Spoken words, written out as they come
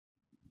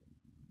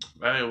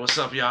Hey, what's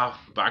up, y'all?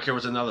 Back here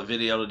with another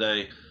video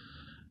today.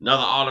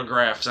 Another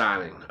autograph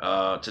signing.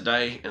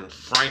 Today in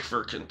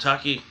Frankfort,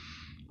 Kentucky,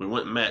 we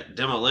went and met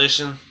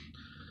Demolition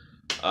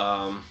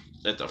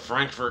at the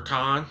Frankfort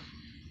Con.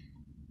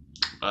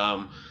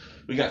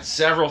 We got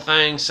several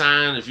things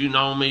signed. If you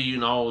know me, you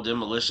know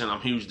Demolition. I'm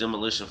a huge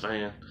Demolition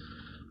fan.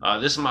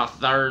 This is my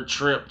third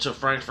trip to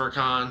Frankfort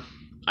Con.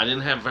 I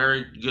didn't have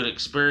very good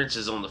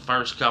experiences on the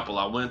first couple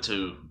I went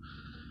to,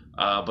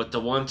 but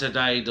the one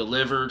today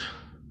delivered.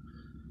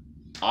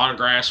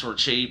 Autographs were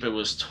cheap. It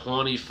was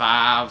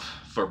 $25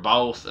 for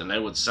both, and they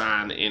would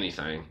sign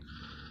anything.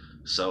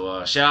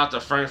 So shout out to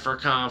Frankfort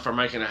Con for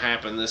making it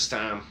happen this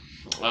time.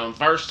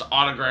 First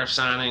autograph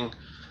signing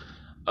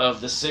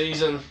of the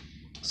season.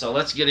 So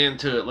let's get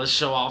into it. Let's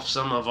show off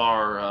some of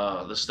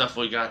our the stuff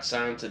we got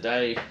signed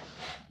today.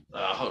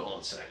 Hold on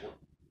a second.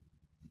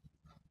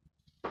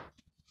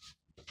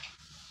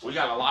 We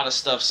got a lot of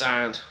stuff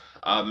signed,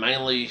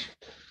 mainly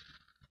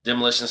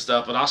Demolition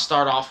stuff, but I'll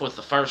start off with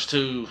the first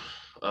two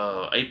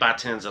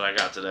 8x10s that I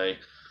got today.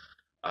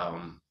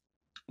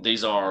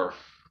 These are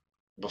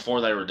before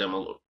they were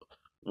demo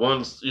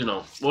ones.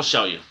 We'll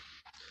show you.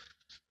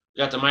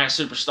 Got the Mass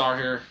Superstar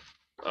here.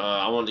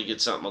 I wanted to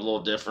get something a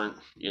little different,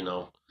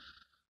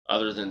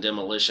 other than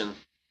Demolition.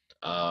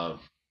 So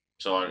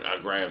I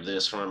grabbed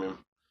this from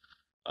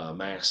him.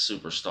 Mass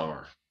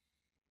Superstar.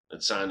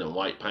 It's signed in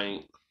white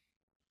paint.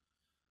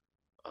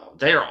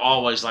 They are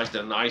always like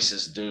the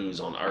nicest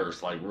dudes on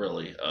earth. Like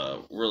really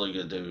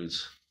good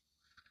dudes.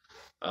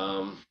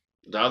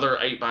 The other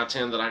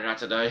 8x10 that I got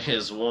today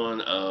is one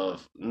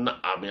of,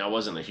 I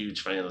wasn't a huge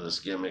fan of this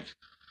gimmick,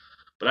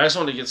 but I just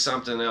wanted to get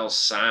something else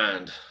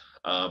signed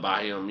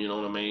by him, you know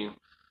what I mean?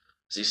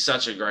 He's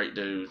such a great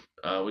dude.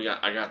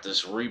 I got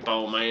this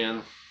Repo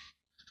Man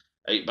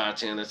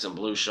 8x10 that's in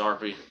blue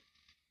Sharpie.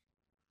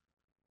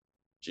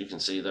 As you can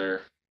see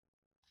there,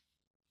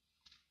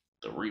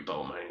 the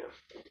Repo Man.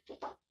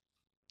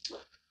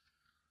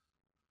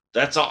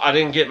 That's all. I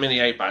didn't get many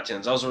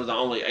 8x10s. Those were the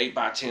only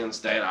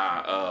 8x10s that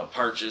I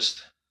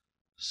purchased.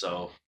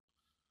 So,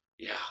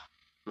 yeah.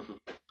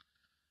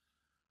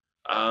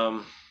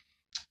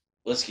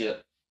 Let's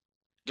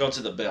go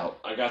to the belt.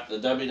 I got the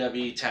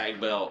WWE tag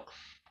belt.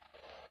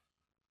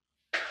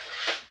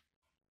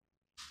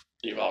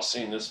 You've all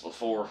seen this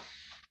before.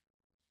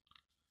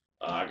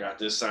 I got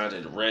this signed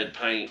in red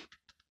paint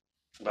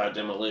by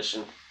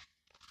Demolition.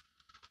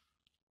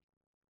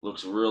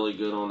 Looks really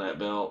good on that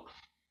belt.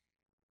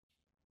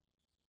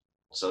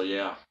 So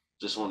yeah,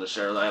 just wanted to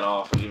share that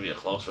off and give you a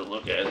closer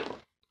look at it.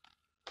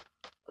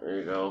 There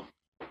you go.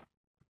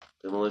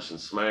 Demolition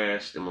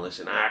Smash,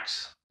 Demolition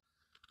Axe.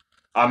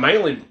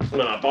 Mainly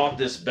when I bought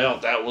this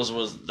belt, those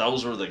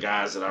were the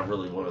guys that I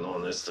really wanted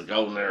on this. The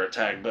Golden Era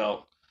tag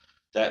belt.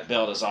 That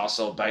belt is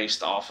also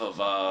based off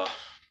of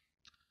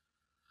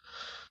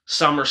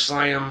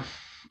SummerSlam,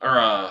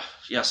 or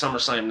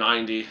SummerSlam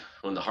 90,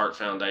 when the Hart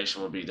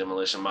Foundation would be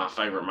Demolition. My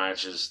favorite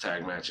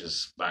tag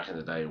matches back in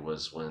the day,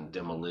 was when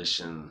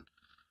Demolition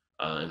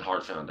and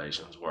Hart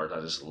Foundations worked.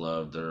 I just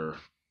loved I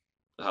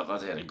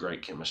thought they had a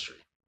great chemistry.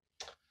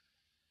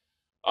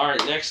 All right,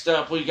 next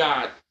up I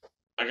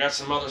got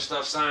some other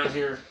stuff signed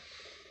here.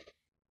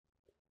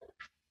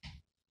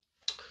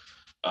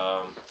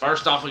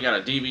 First off, we got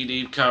a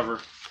DVD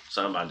cover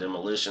signed by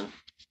Demolition.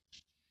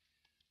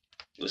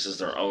 This is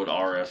their old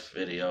RF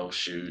video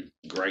shoot.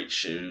 Great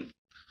shoot.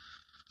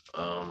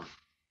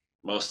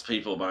 Most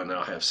people by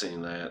now have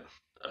seen that.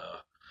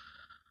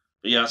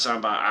 But yeah, it's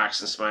signed by Axe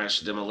and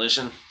Smash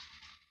Demolition.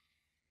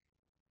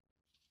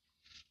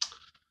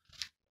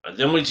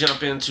 Then we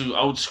jump into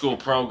old school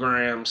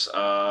programs.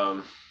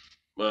 I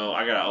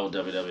got an old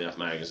WWF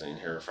magazine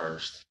here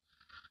first.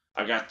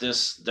 I got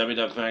this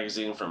WWF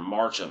magazine from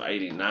March of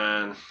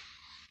 '89.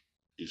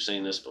 You've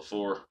seen this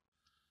before.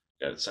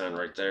 Got it signed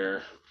right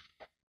there,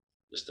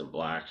 just in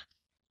black.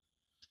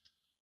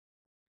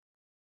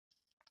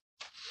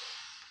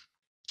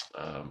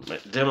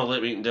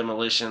 Meeting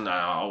Demolition.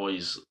 I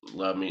always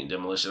love meeting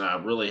Demolition.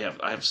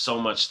 I have so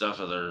much stuff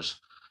of theirs.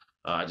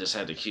 I just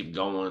had to keep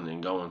going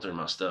and going through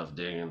my stuff,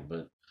 digging.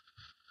 But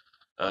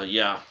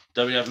yeah,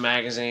 WWF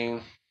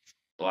magazine,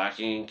 black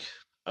ink.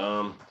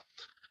 I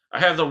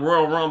have the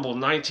Royal Rumble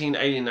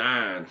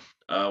 1989,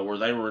 where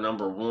they were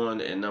number 1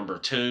 and number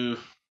 2.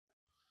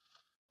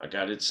 I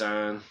got it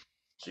signed,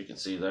 as you can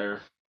see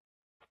there.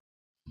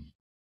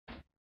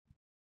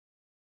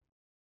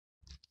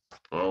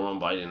 Royal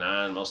Rumble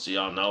 89, most of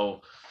y'all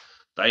know.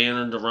 They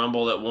entered the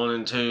Rumble at 1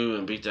 and 2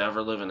 and beat the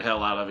ever-living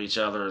hell out of each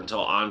other until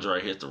Andre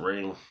hit the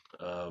ring.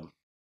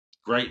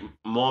 Great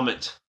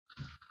moment.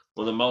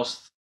 One of the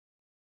most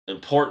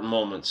important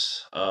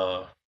moments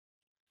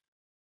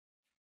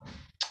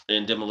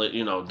in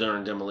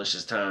during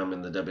Demolition's time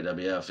in the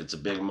WWF. It's a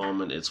big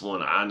moment. It's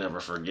one I never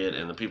forget,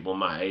 and the people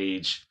my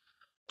age,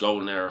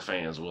 Golden Era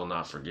fans, will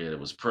not forget. It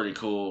was pretty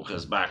cool,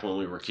 because back when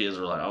we were kids,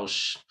 we were like, oh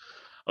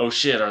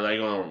shit, what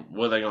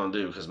are they gonna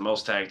do? Because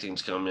most tag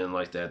teams come in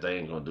like that, they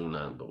ain't gonna do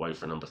nothing but wait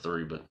for number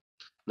 3. But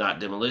not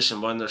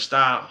Demolition, wasn't their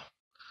style.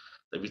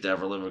 They beat the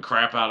ever living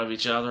crap out of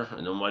each other,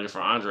 and then waited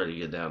for Andre to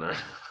get down there.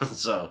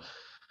 So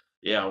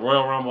yeah,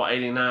 Royal Rumble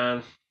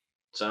 '89,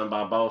 signed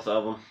by both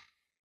of them.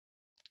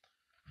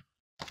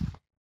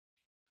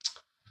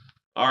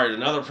 All right,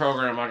 another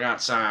program I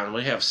got signed.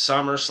 We have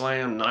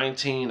SummerSlam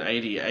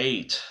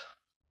 1988.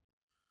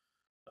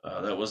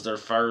 That was their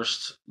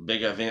first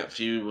big event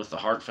feud with the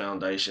Hart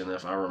Foundation,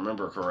 if I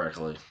remember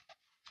correctly.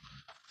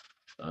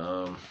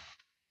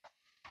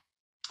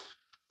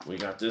 We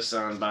got this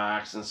signed by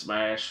Axe and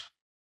Smash.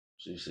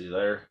 So you see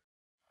there.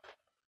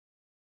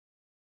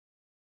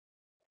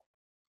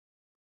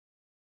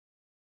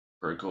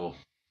 Pretty cool.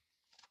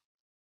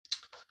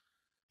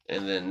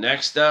 And then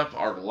next up,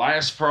 our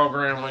last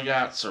program we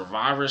got,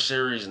 Survivor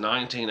Series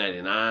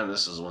 1989.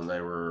 This is when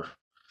they were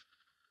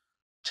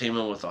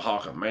teaming with the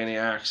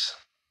Hulkamaniacs.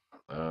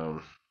 I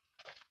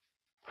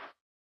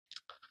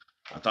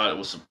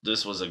thought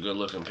this was a good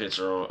looking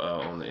picture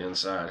on the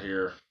inside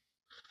here.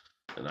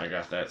 And I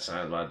got that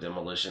signed by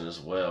Demolition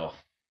as well.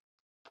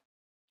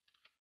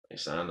 They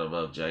signed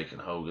above Jake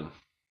and Hogan.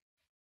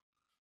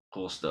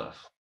 Cool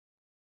stuff.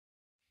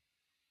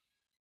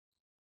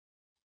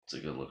 It's a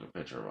good looking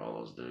picture of all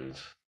those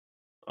dudes.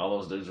 All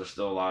those dudes are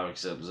still alive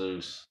except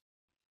Zeus.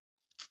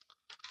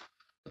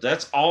 But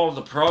that's all of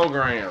the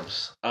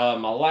programs. My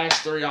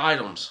last three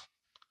items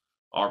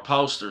are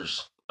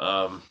posters.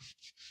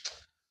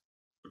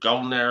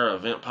 Golden Era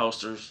event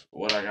posters.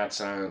 What I got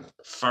signed.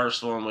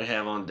 First one we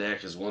have on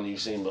deck is one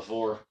you've seen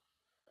before.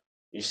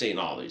 You've seen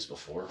all these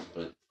before,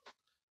 but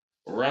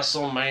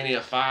WrestleMania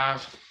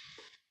 5.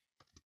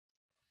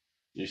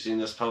 You've seen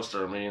this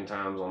poster a million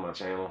times on my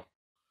channel.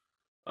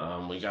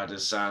 We got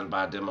this signed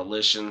by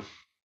Demolition.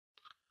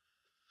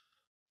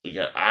 We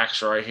got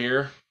Axe right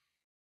here.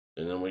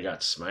 And then we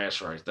got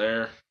Smash right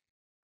there.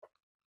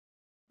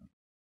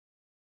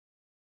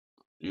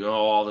 You know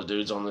all the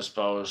dudes on this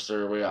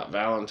poster. We got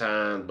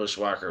Valentine,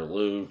 Bushwhacker,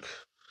 Luke,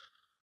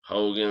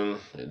 Hogan,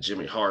 and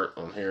Jimmy Hart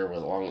on here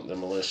along with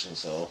Demolition.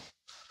 So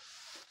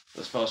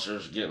this poster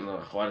is getting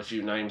quite a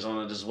few names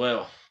on it as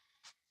well.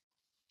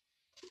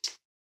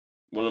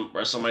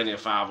 WrestleMania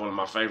 5, one of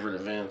my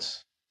favorite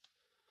events.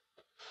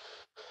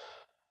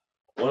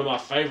 One of my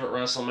favorite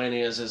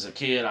WrestleManias as a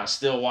kid. I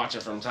still watch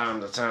it from time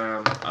to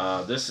time.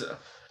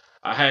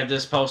 I had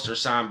this poster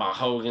signed by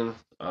Hogan,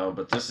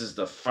 but this is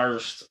the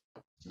first.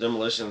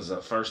 Demolition's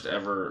the first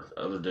ever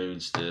other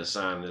dudes to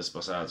sign this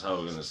besides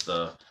Hogan. It's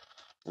the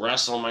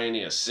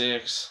WrestleMania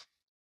 6.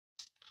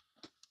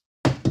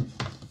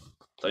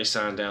 They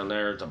signed down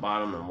there at the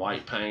bottom in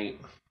white paint.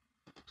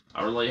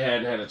 I really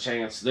hadn't had a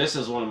chance. This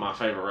is one of my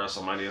favorite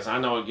WrestleManias. I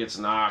know it gets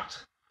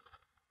knocked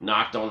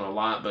on a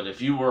lot, but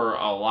if you were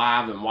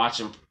alive and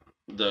watching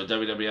the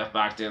WWF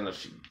back then,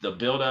 the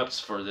build-ups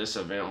for this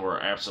event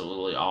were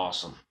absolutely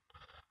awesome.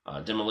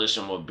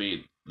 Demolition would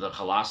beat the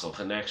Colossal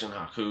Connection,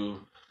 Haku,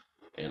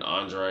 and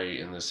Andre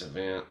in this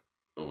event.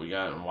 But we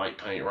got in white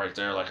paint right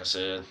there, like I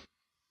said.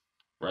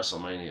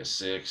 WrestleMania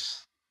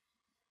 6.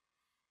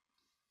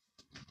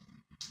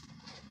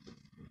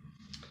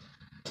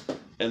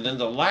 And then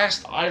the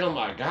last item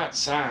I got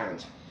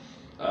signed.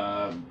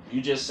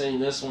 You just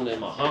seen this one in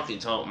my Honky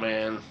Tonk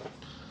Man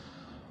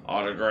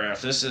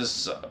autograph. This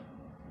is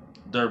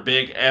their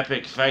big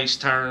epic face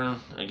turn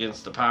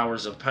against the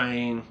Powers of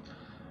Pain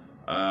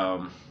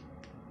from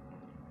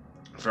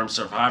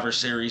Survivor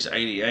Series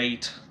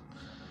 88.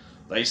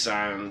 They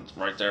signed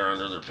right there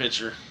under their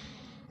picture.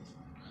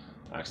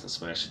 Axe and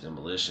Smash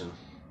Demolition.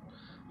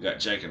 You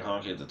got Jake and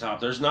Honky at the top.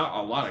 There's not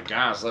a lot of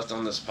guys left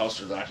on this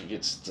poster that I could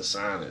get to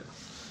sign it.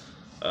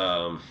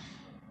 To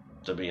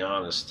be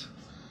honest.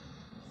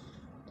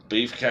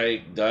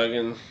 Beefcake,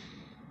 Duggan,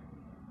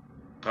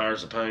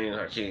 Powers of Pain,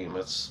 Hakeem.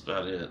 That's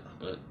about it.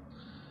 But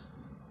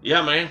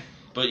yeah, man.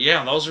 But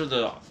yeah, those are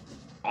the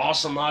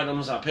awesome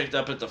items I picked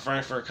up at the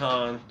Frankfort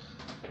Con.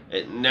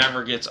 It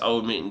never gets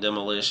old meeting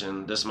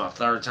Demolition. This is my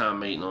third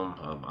time meeting them.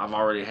 I've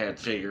already had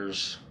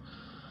figures.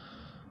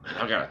 And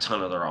I've got a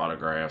ton of their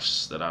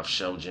autographs that I've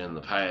showed you in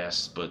the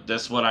past. But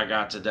that's what I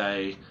got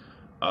today.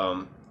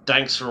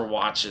 Thanks for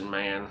watching,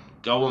 man.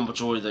 Go and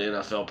enjoy the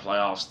NFL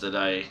playoffs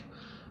today.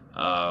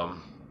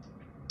 And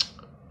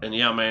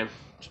yeah, man.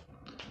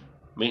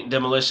 Meeting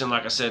Demolition,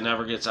 like I said,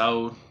 never gets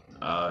old.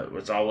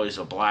 It's always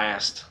a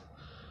blast.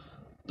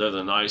 They're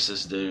the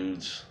nicest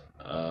dudes.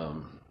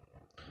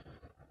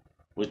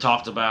 We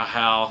talked about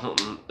how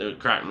it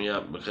cracked me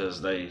up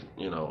because they,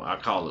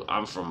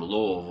 I'm from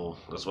Louisville.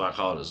 That's why I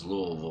call it as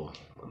Louisville.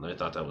 And they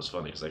thought that was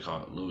funny because they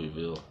call it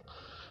Louisville.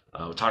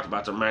 We talked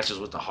about their matches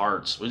with the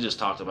Hearts. We just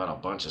talked about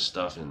a bunch of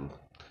stuff in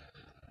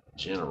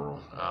general.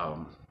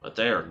 But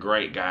they are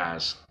great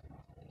guys.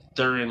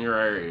 They're in your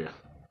area.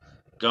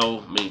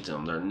 Go meet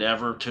them. They're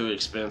never too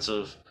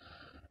expensive.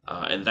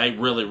 And they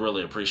really,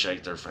 really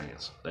appreciate their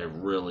fans. They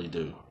really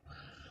do.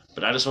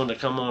 But I just wanted to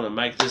come on and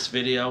make this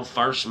video.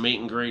 First meet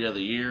and greet of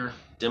the year.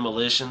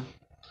 Demolition.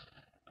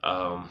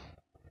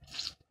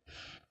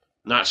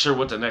 Not sure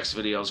what the next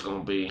video is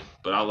going to be.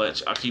 But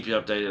I'll keep you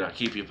updated. I'll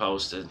keep you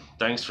posted.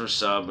 Thanks for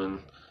subbing.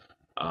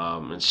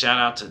 And shout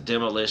out to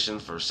Demolition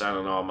for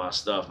signing all my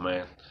stuff,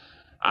 man.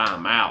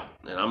 I'm out,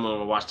 and I'm going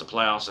to watch the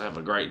playoffs and have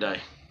a great day.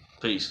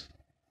 Peace.